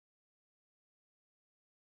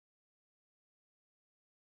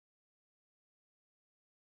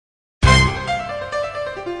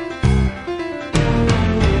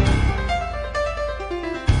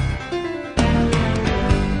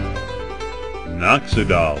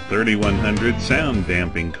Noxudol 3100 sound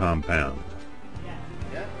damping compound.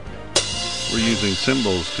 We're using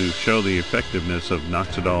symbols to show the effectiveness of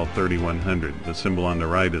Noxudol 3100. The symbol on the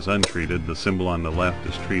right is untreated, the symbol on the left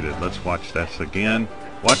is treated. Let's watch this again.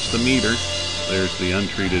 Watch the meter. There's the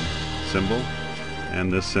untreated symbol,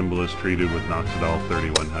 and this symbol is treated with Noxudol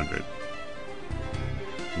 3100.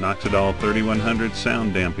 Noxudol 3100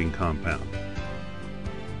 sound damping compound.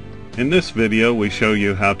 In this video we show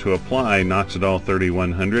you how to apply Noxudol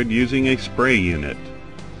 3100 using a spray unit.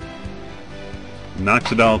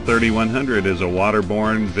 Noxudol 3100 is a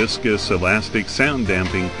waterborne, viscous, elastic sound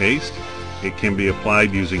damping paste. It can be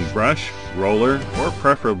applied using brush, roller, or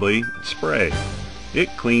preferably spray. It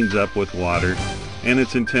cleans up with water, and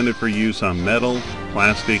it's intended for use on metal,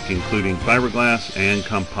 plastic including fiberglass, and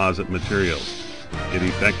composite materials. It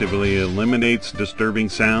effectively eliminates disturbing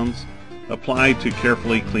sounds. Applied to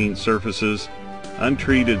carefully cleaned surfaces.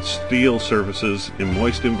 Untreated steel surfaces in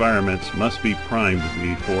moist environments must be primed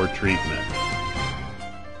before treatment.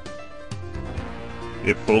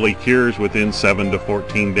 It fully cures within 7 to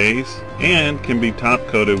 14 days and can be top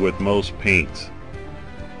coated with most paints.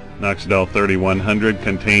 Noxudol 3100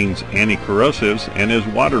 contains anti-corrosives and is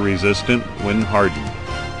water resistant when hardened.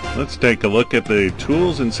 Let's take a look at the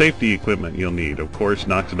tools and safety equipment you'll need. Of course,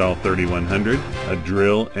 Noxudol 3100, a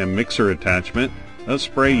drill and mixer attachment, a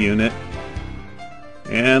spray unit,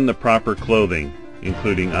 and the proper clothing,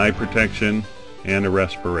 including eye protection and a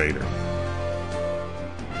respirator.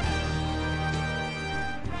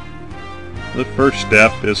 The first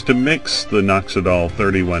step is to mix the Noxudol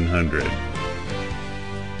 3100.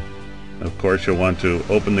 Of course, you'll want to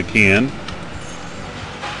open the can.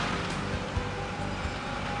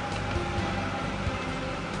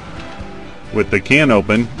 With the can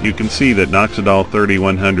open, you can see that Noxudol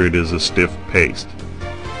 3100 is a stiff paste.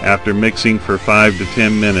 After mixing for 5 to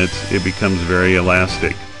 10 minutes, it becomes very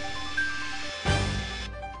elastic.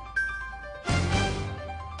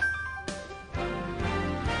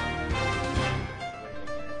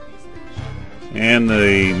 And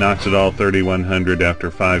the Noxudol 3100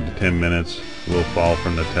 after 5 to 10 minutes will fall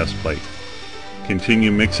from the test plate.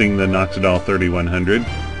 Continue mixing the Noxudol 3100.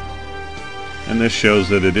 And this shows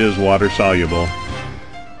that it is water soluble.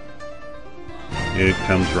 It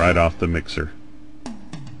comes right off the mixer.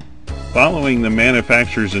 Following the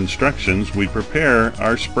manufacturer's instructions, we prepare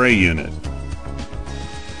our spray unit.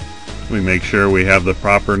 We make sure we have the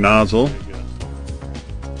proper nozzle.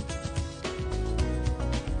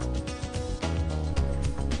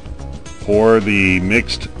 Pour the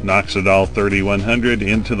mixed Noxudol 3100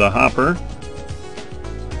 into the hopper.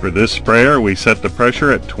 For this sprayer, we set the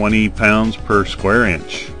pressure at 20 pounds per square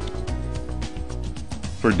inch.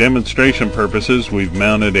 For demonstration purposes, we've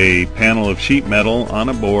mounted a panel of sheet metal on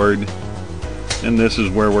a board, and this is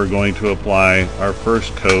where we're going to apply our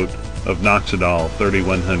first coat of Noxudol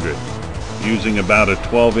 3100. Using about a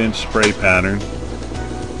 12-inch spray pattern,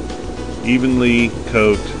 evenly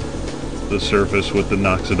coat the surface with the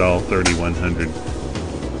Noxudol 3100.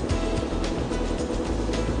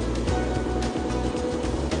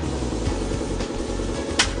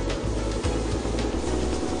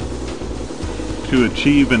 To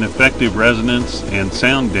achieve an effective resonance and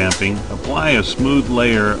sound damping, apply a smooth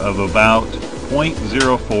layer of about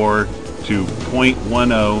 0.04 to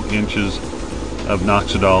 0.10 inches of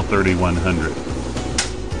Noxudol 3100.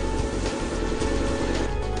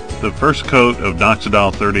 The first coat of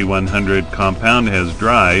Noxudol 3100 compound has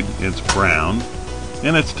dried, it's brown,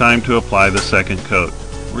 and it's time to apply the second coat.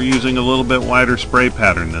 We're using a little bit wider spray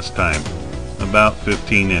pattern this time, about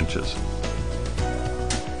 15 inches.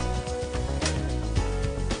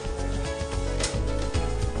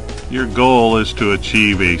 Your goal is to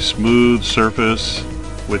achieve a smooth surface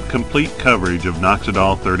with complete coverage of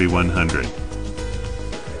Noxudol 3100.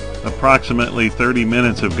 Approximately 30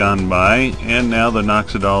 minutes have gone by, and now the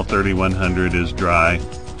Noxudol 3100 is dry,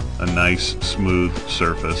 a nice smooth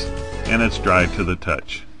surface, and it's dry to the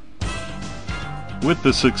touch. With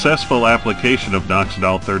the successful application of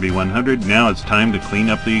Noxudol 3100, now it's time to clean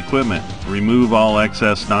up the equipment. Remove all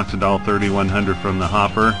excess Noxudol 3100 from the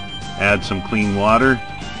hopper, add some clean water,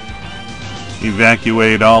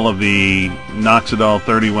 evacuate all of the Noxudol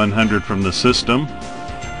 3100 from the system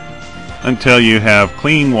until you have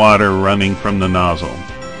clean water running from the nozzle.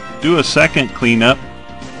 Do a second cleanup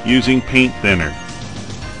using paint thinner.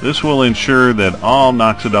 This will ensure that all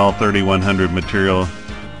Noxudol 3100 material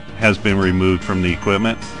has been removed from the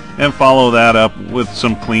equipment, and follow that up with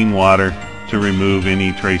some clean water to remove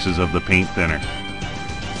any traces of the paint thinner.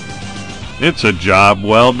 It's a job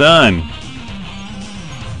well done.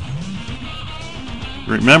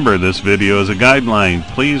 Remember, this video is a guideline.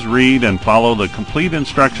 Please read and follow the complete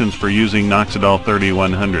instructions for using Noxudol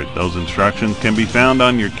 3100. Those instructions can be found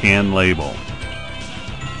on your can label.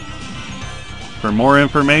 For more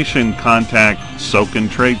information, contact Soak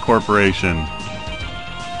and Trade Corporation,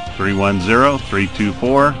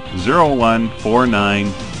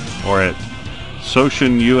 310-324-0149, or at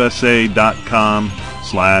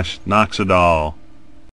socianusa.com/Noxudol.